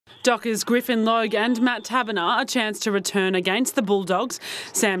Dockers Griffin Logue and Matt Taberner a chance to return against the Bulldogs.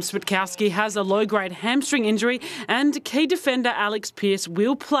 Sam Switkowski has a low-grade hamstring injury and key defender Alex Pearce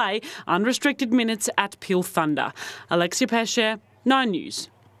will play unrestricted minutes at Peel Thunder. Alexia Pesce, 9 News.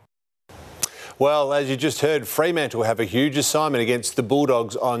 Well, as you just heard, Fremantle have a huge assignment against the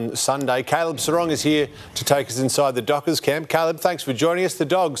Bulldogs on Sunday. Caleb Serong is here to take us inside the Dockers camp. Caleb, thanks for joining us. The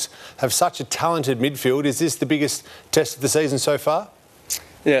Dogs have such a talented midfield. Is this the biggest test of the season so far?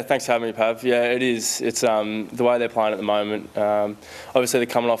 Yeah, thanks for having me, Pav. Yeah, it is. It's the way they're playing at the moment. Obviously, they're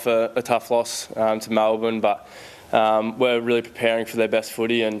coming off a tough loss to Melbourne, but we're really preparing for their best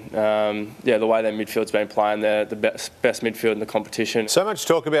footy, and the way their midfield's been playing, they're the best midfield in the competition. So much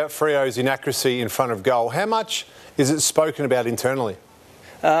talk about Freo's inaccuracy in front of goal. How much is it spoken about internally?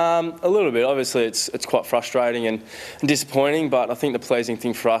 A little bit. Obviously, it's quite frustrating and disappointing, but I think the pleasing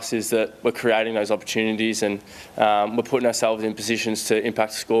thing for us is that we're creating those opportunities and we're putting ourselves in positions to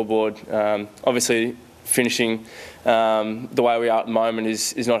impact the scoreboard. Obviously, finishing the way we are at the moment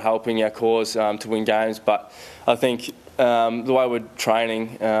is not helping our cause to win games, but I think the way we're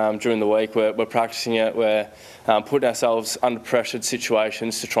training during the week, we're practicing it, we're putting ourselves under pressured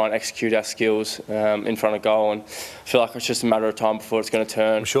situations to try and execute our skills in front of goal, and I feel like it's just a matter of time before it's going to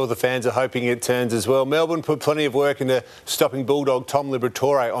turn. I'm sure the fans are hoping it turns as well. Melbourne put plenty of work into stopping Bulldog Tom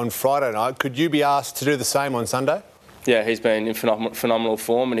Liberatore on Friday night. Could you be asked to do the same on Sunday? Yeah, he's been in phenomenal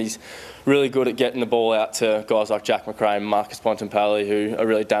form, and he's really good at getting the ball out to guys like Jack McRae and Marcus Bontempelli, who are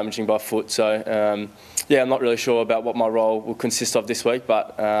really damaging by foot. So, I'm not really sure about what my role will consist of this week,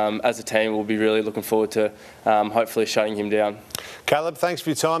 but as a team, we'll be really looking forward to hopefully shutting him down. Caleb, thanks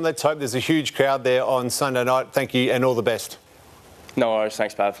for your time. Let's hope there's a huge crowd there on Sunday night. Thank you and all the best. No worries.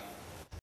 Thanks, Pav.